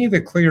 to me, the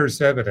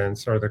clearest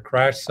evidence are the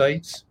crash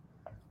sites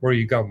where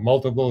you got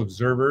multiple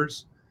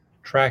observers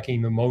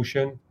tracking the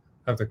motion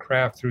of the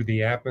craft through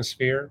the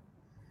atmosphere.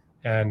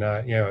 And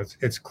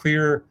it's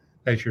clear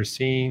that you're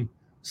seeing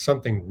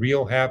something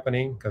real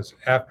happening, because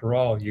after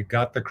all, you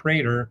got the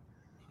crater,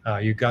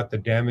 you got the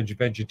damaged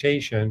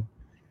vegetation,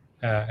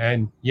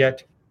 and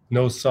yet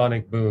no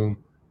sonic boom,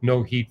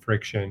 no heat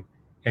friction,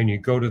 and you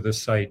go to the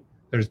site,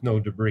 there's no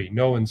debris.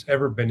 No one's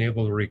ever been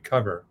able to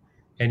recover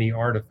any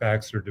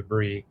artifacts or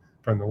debris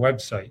from the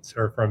websites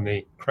or from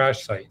the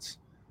crash sites.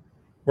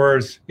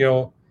 Whereas,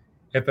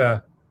 if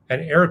an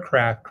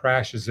aircraft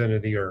crashes into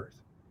the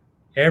earth,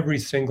 every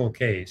single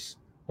case,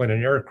 when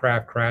an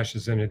aircraft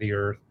crashes into the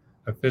earth,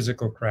 a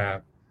physical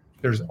craft,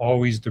 there's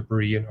always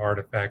debris and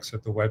artifacts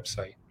at the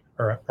website,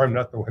 or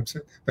not the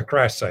website, the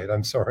crash site.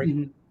 I'm sorry.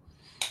 Mm-hmm.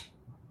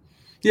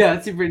 Yeah,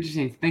 that's super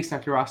interesting. Thanks,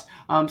 Dr. Ross.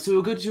 So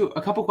we'll go to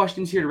a couple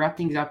questions here to wrap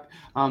things up.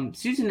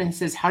 Susan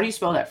says, how do you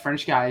spell that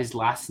French guy's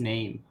last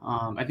name?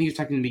 I think you're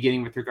talking in the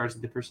beginning with regards to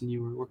the person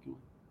you were working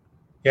with.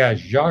 Yeah,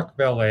 Jacques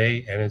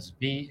Vallée, and it's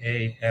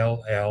Vallee.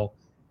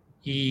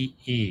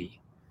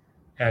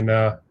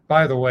 And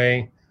by the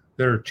way,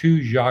 there are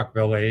two Jacques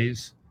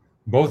Vallées.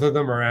 Both of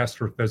them are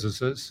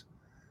astrophysicists.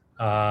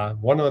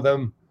 One of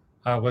them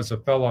was a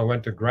fellow I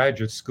went to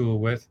graduate school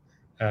with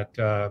at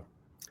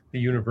the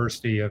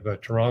University of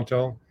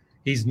Toronto.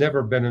 He's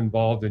never been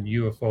involved in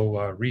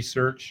UFO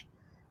research.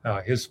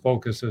 His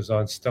focus is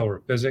on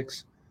stellar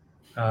physics.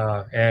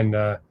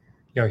 And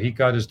he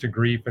got his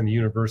degree from the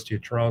University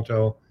of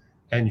Toronto.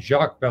 And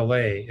Jacques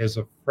Vallée is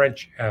a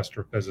French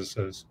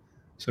astrophysicist.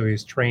 So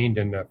he's trained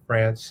in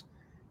France,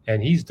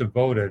 and he's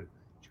devoted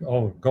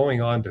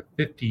going on to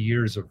 50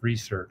 years of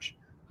research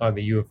on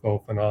the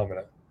UFO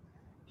phenomena.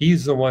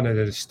 He's the one that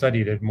has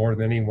studied it more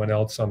than anyone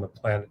else on the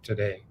planet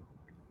today.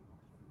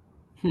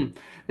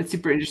 That's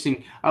super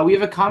interesting. We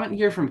have a comment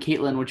here from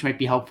Caitlin, which might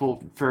be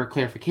helpful for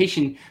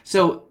clarification.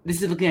 So this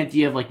is looking at the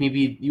idea of like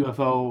maybe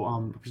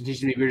UFO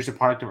representation, maybe just a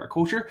product of our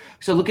culture.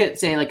 So look at,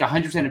 say, like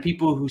 100% of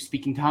people who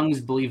speak in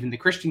tongues believe in the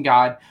Christian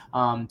God.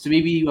 So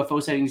maybe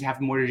UFO sightings have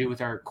more to do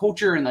with our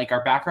culture and like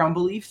our background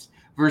beliefs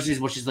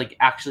versus which is like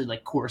actually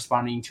like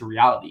corresponding to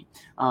reality.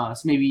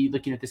 So maybe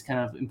looking at this kind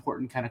of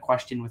important kind of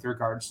question with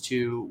regards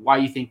to why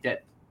you think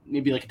that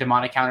maybe like a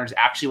demonic encounter is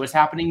actually what's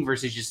happening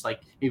versus just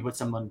like maybe what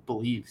someone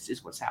believes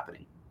is what's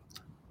happening.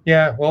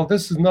 Yeah, well,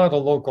 this is not a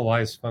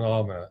localized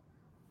phenomena.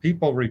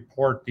 People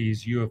report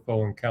these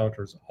UFO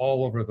encounters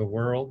all over the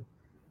world,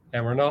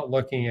 and we're not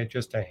looking at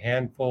just a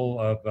handful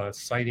of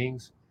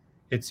sightings.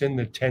 It's in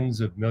the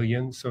tens of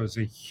millions, so it's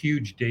a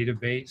huge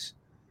database.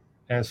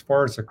 And as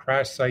far as the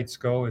crash sites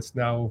go, it's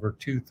now over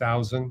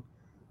 2,000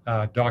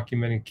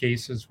 documented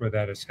cases where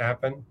that has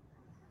happened.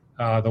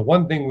 The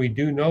one thing we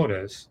do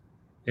notice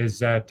is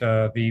that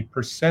the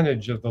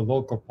percentage of the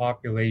local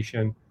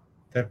population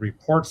that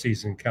reports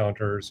these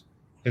encounters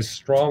is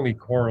strongly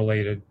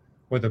correlated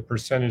with the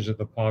percentage of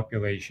the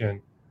population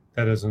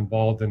that is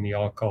involved in the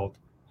occult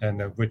and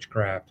the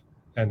witchcraft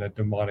and the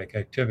demonic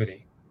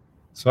activity.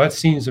 So that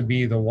seems to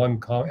be the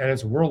one, and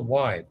it's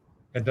worldwide.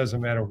 It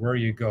doesn't matter where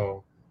you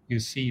go, you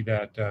see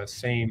that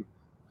same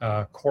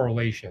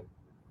correlation.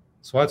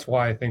 So that's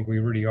why I think we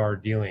really are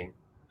dealing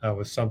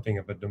with something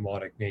of a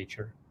demonic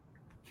nature.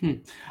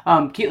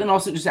 Caitlin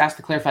also just asked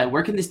to clarify,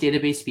 where can this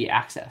database be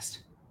accessed?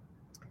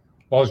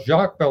 Well,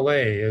 Jacques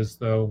Vallée is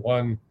the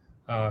one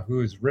who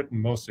has written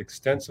most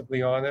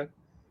extensively on it,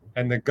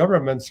 and the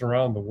governments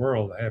around the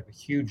world have a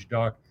huge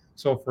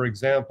So, for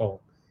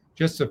example,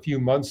 just a few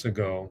months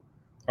ago,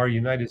 our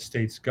United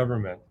States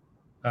government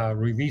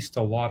released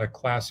a lot of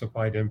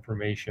classified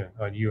information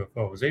on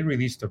UFOs. They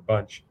released a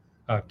bunch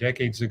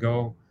decades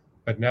ago,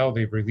 but now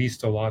they've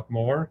released a lot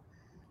more.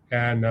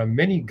 And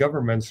many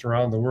governments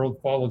around the world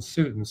followed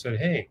suit and said,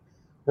 hey,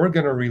 we're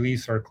going to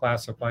release our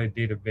classified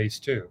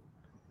database too.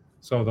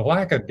 So the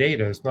lack of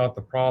data is not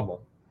the problem.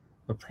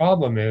 The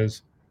problem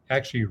is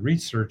actually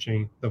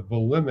researching the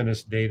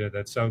voluminous data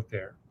that's out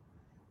there.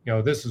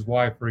 This is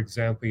why, for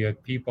example, you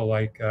had people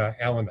like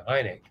Alan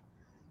Hynek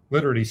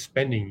literally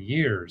spending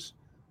years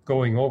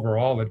going over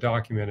all the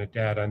documented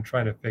data and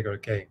trying to figure,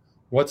 okay,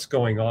 what's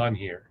going on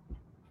here?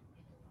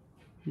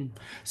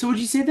 So would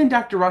you say then,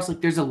 Dr. Ross, like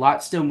there's a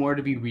lot still more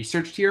to be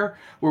researched here,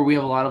 where we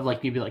have a lot of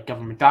like maybe like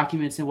government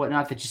documents and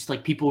whatnot that just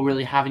like people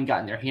really haven't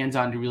gotten their hands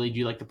on to really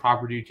do like the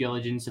proper due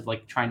diligence of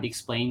like trying to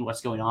explain what's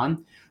going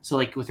on? So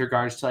like with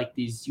regards to like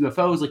these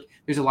UFOs, like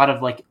there's a lot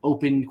of like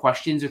open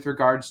questions with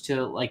regards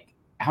to like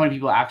how many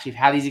people actually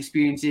have had these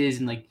experiences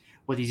and like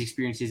what these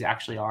experiences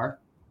actually are.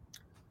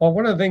 Well,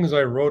 one of the things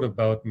I wrote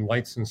about in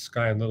Lights in the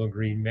Sky and Little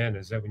Green Men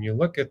is that when you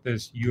look at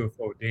this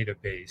UFO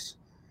database,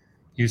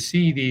 you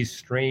see these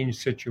strange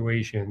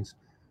situations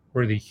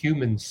where the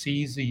human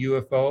sees the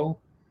UFO,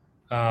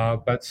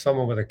 but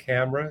someone with a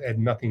camera and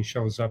nothing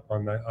shows up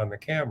on the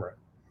camera,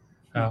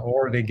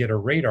 or they get a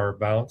radar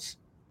bounce,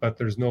 but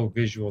there's no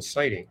visual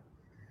sighting.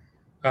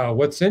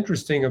 What's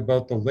interesting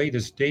about the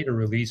latest data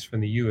release from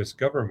the U.S.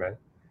 government,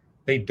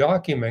 they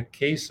document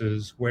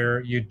cases where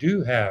you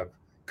do have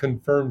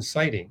confirmed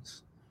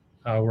sightings,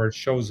 where it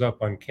shows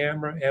up on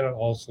camera and it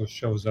also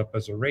shows up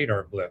as a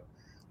radar blip.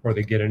 or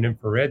they get an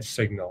infrared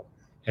signal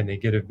and they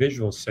get a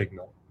visual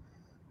signal.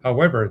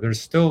 However,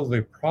 there's still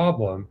the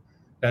problem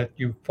that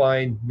you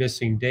find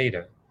missing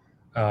data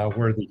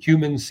where the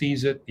human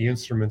sees it, the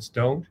instruments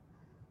don't.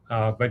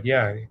 But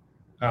yeah,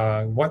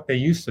 what they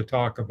used to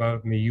talk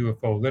about in the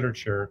UFO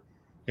literature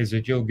is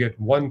that you'll get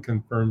one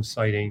confirmed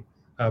sighting,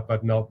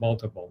 but not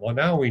multiple. Well,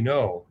 now we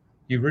know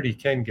you really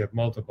can get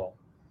multiple.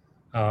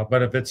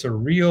 But if it's a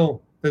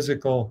real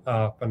physical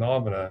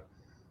phenomena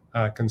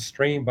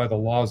constrained by the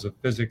laws of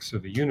physics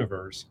of the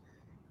universe,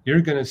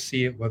 you're going to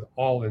see it with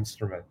all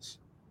instruments.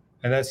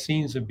 And that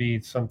seems to be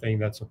something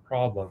that's a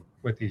problem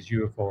with these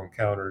UFO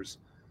encounters.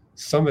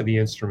 Some of the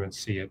instruments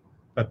see it,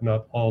 but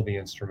not all the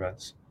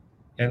instruments.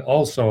 And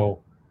also,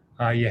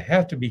 you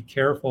have to be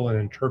careful in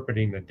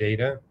interpreting the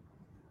data.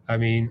 I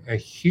mean, a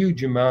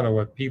huge amount of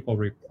what people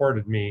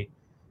reported me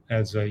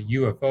as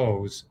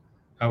UFOs,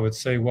 I would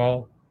say,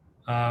 well,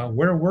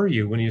 where were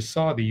you when you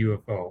saw the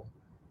UFO?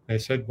 They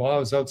said, well, I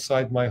was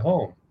outside my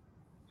home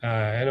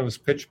and it was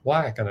pitch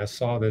black and I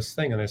saw this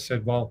thing. And I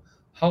said, well,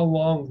 how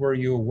long were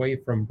you away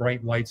from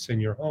bright lights in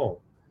your home?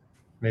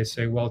 And they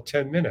say, well,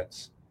 10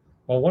 minutes.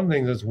 Well, one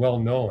thing that's well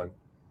known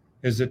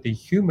is that the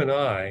human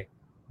eye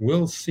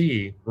will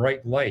see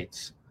bright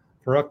lights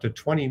for up to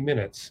 20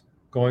 minutes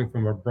going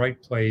from a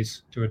bright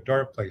place to a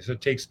dark place.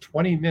 It takes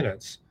 20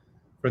 minutes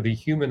for the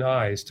human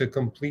eyes to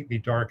completely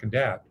dark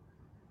adapt.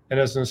 And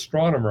as an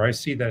astronomer, I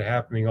see that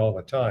happening all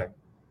the time.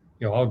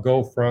 You know, I'll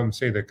go from,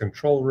 say, the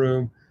control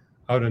room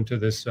out into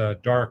this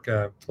dark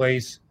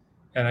place,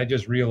 and I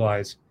just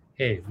realize,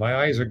 hey, my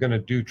eyes are going to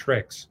do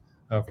tricks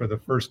for the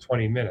first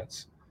 20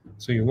 minutes.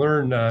 So you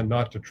learn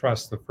not to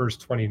trust the first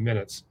 20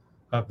 minutes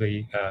of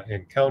the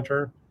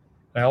encounter.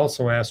 I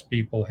also ask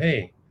people,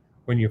 hey,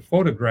 when you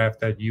photograph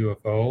that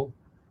UFO,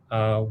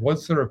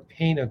 was there a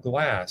pane of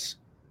glass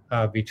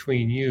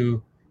between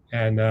you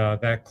and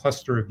that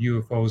cluster of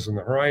UFOs on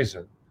the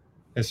horizon?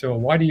 They said, well,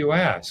 why do you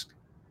ask?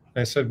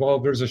 And I said, well,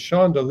 there's a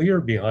chandelier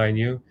behind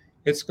you.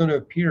 It's going to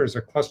appear as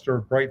a cluster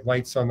of bright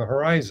lights on the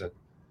horizon.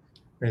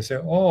 And they say,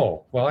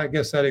 oh, well, I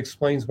guess that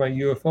explains my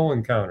UFO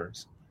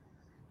encounters.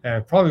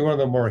 And probably one of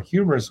the more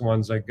humorous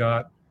ones I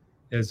got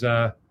is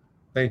the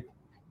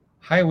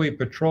Highway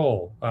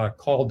Patrol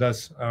called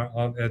us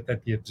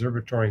at the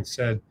observatory and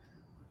said,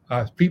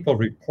 people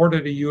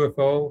reported a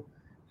UFO,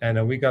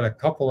 and we got a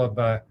couple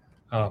of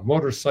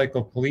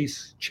motorcycle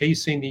police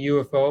chasing the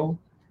UFO,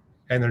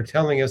 and they're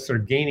telling us they're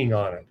gaining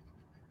on it.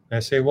 And I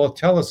say, well,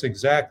 tell us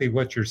exactly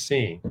what you're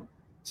seeing.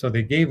 So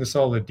they gave us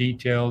all the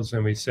details,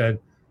 and we said,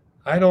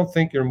 I don't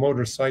think your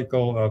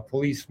motorcycle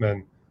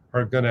policemen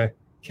are going to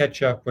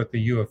catch up with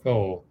the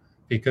UFO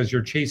because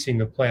you're chasing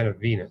the planet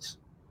Venus.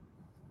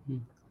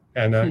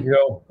 And, you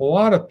know, a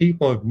lot of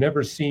people have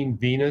never seen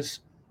Venus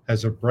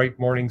as a bright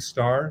morning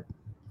star.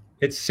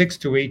 It's 6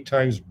 to 8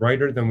 times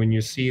brighter than when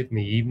you see it in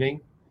the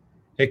evening.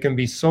 It can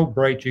be so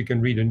bright you can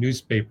read a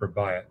newspaper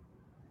by it.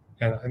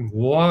 And a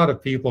lot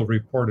of people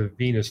reported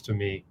Venus to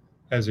me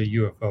as a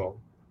UFO.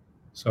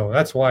 So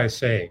that's why I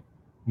say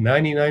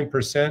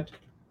 99%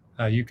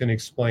 you can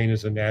explain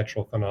as a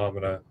natural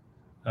phenomena.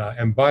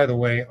 And by the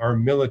way, our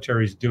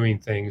military is doing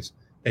things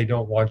they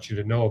don't want you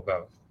to know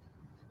about.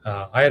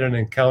 I had an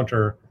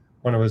encounter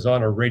when I was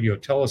on a radio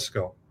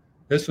telescope.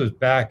 This was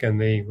back in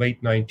the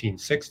late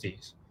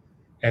 1960s.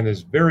 And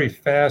this very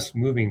fast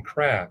moving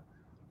craft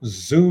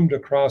zoomed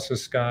across the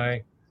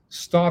sky,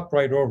 stopped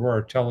right over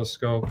our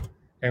telescope,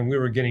 and we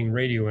were getting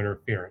radio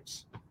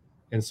interference.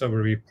 And so we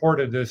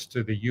reported this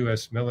to the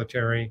US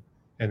military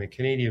and the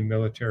Canadian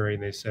military,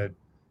 and they said,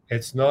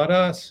 it's not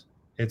us,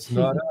 it's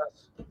not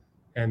us.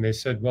 And they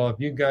said, well, if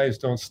you guys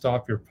don't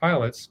stop your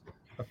pilots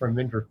from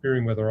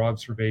interfering with our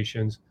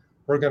observations,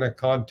 we're going to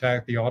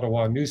contact the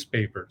Ottawa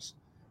newspapers.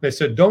 They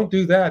said, don't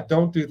do that,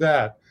 don't do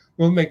that.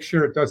 We'll make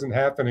sure it doesn't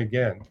happen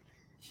again.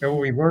 And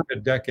what we learned a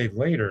decade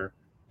later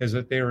is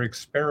that they were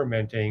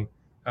experimenting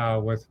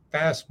with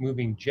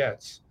fast-moving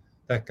jets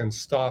that can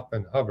stop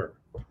and hover.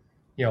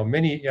 You know,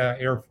 many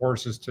air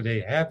forces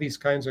today have these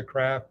kinds of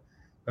craft,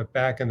 but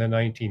back in the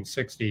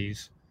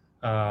 1960s,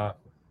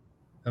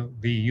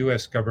 the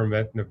U.S.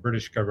 government and the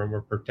British government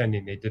were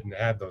pretending they didn't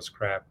have those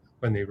craft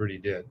when they really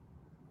did.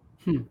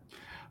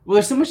 Well,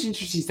 there's so much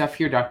interesting stuff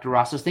here, Dr.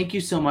 Ross. So thank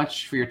you so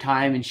much for your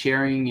time and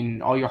sharing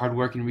and all your hard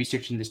work and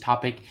researching this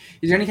topic.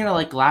 Is there any kind of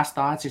like last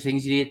thoughts or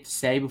things you need to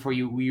say before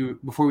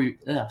we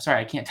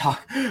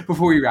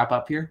wrap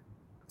up here?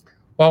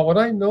 Well, what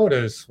I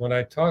notice when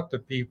I talk to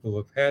people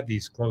who've had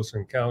these close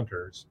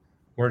encounters,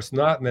 where it's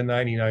not in the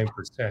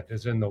 99%,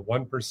 is in the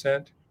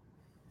 1%,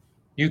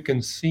 you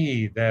can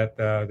see that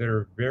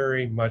they're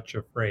very much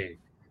afraid.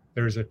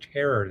 There's a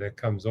terror that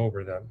comes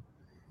over them.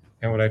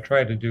 And what I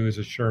try to do is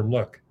assure them,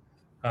 look,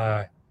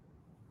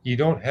 you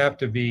don't have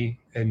to be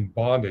in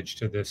bondage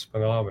to this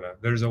phenomena.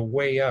 There's a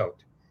way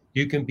out.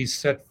 You can be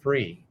set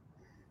free,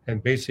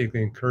 and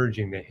basically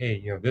encouraging that,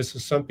 hey, you know, this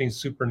is something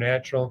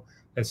supernatural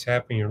that's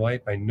happening in your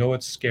life. I know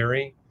it's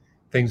scary.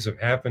 Things have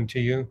happened to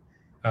you,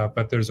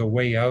 but there's a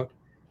way out,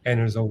 and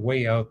there's a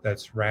way out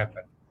that's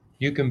rapid.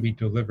 You can be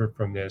delivered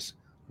from this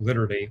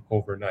literally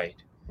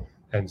overnight.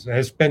 And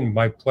it's been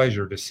my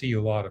pleasure to see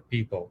a lot of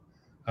people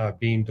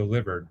being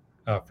delivered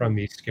from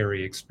these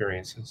scary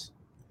experiences.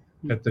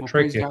 But the Well,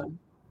 trick praise is,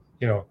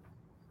 God.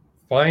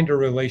 find a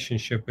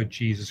relationship with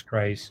Jesus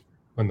Christ.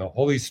 When the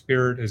Holy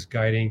Spirit is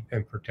guiding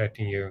and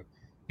protecting you,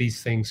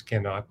 these things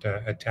cannot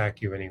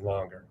attack you any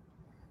longer.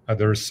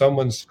 There is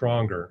someone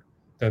stronger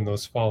than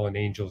those fallen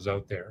angels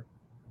out there.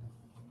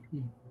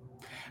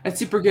 That's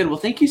super good. Well,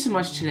 thank you so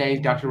much today,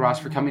 Dr. Ross,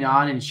 for coming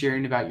on and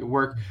sharing about your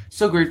work.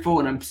 So grateful,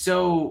 and I'm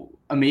so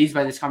amazed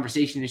by this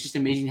conversation. It's just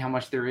amazing how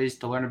much there is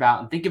to learn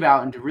about and think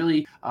about and to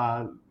really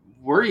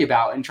worry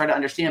about and try to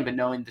understand, but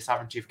knowing the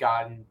sovereignty of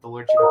God and the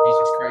Lordship of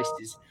Jesus Christ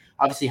is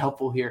obviously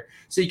helpful here.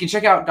 So you can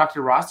check out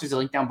Dr. Ross. There's a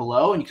link down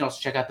below, and you can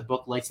also check out the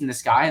book Lights in the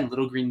Sky and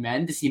Little Green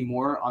Men to see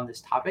more on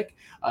this topic.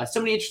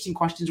 So many interesting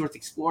questions worth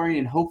exploring,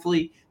 and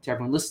hopefully to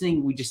everyone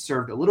listening, we just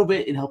served a little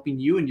bit in helping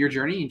you in your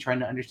journey and trying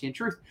to understand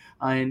truth.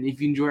 And if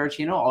you enjoy our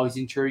channel, I always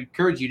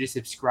encourage you to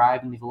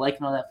subscribe and leave a like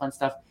and all that fun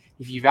stuff.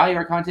 If you value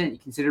our content, you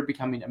consider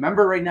becoming a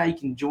member right now. You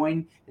can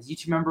join as a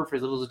YouTube member for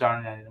as little as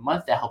 $1.99 a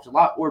month. That helps a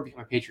lot, or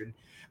become a patron.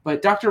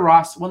 But Dr.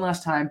 Ross, one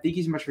last time, thank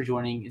you so much for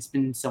joining. It's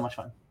been so much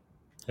fun.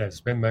 Yeah,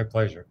 it's been my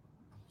pleasure.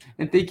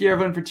 And thank you,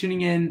 everyone, for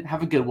tuning in.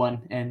 Have a good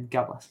one, and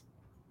God bless.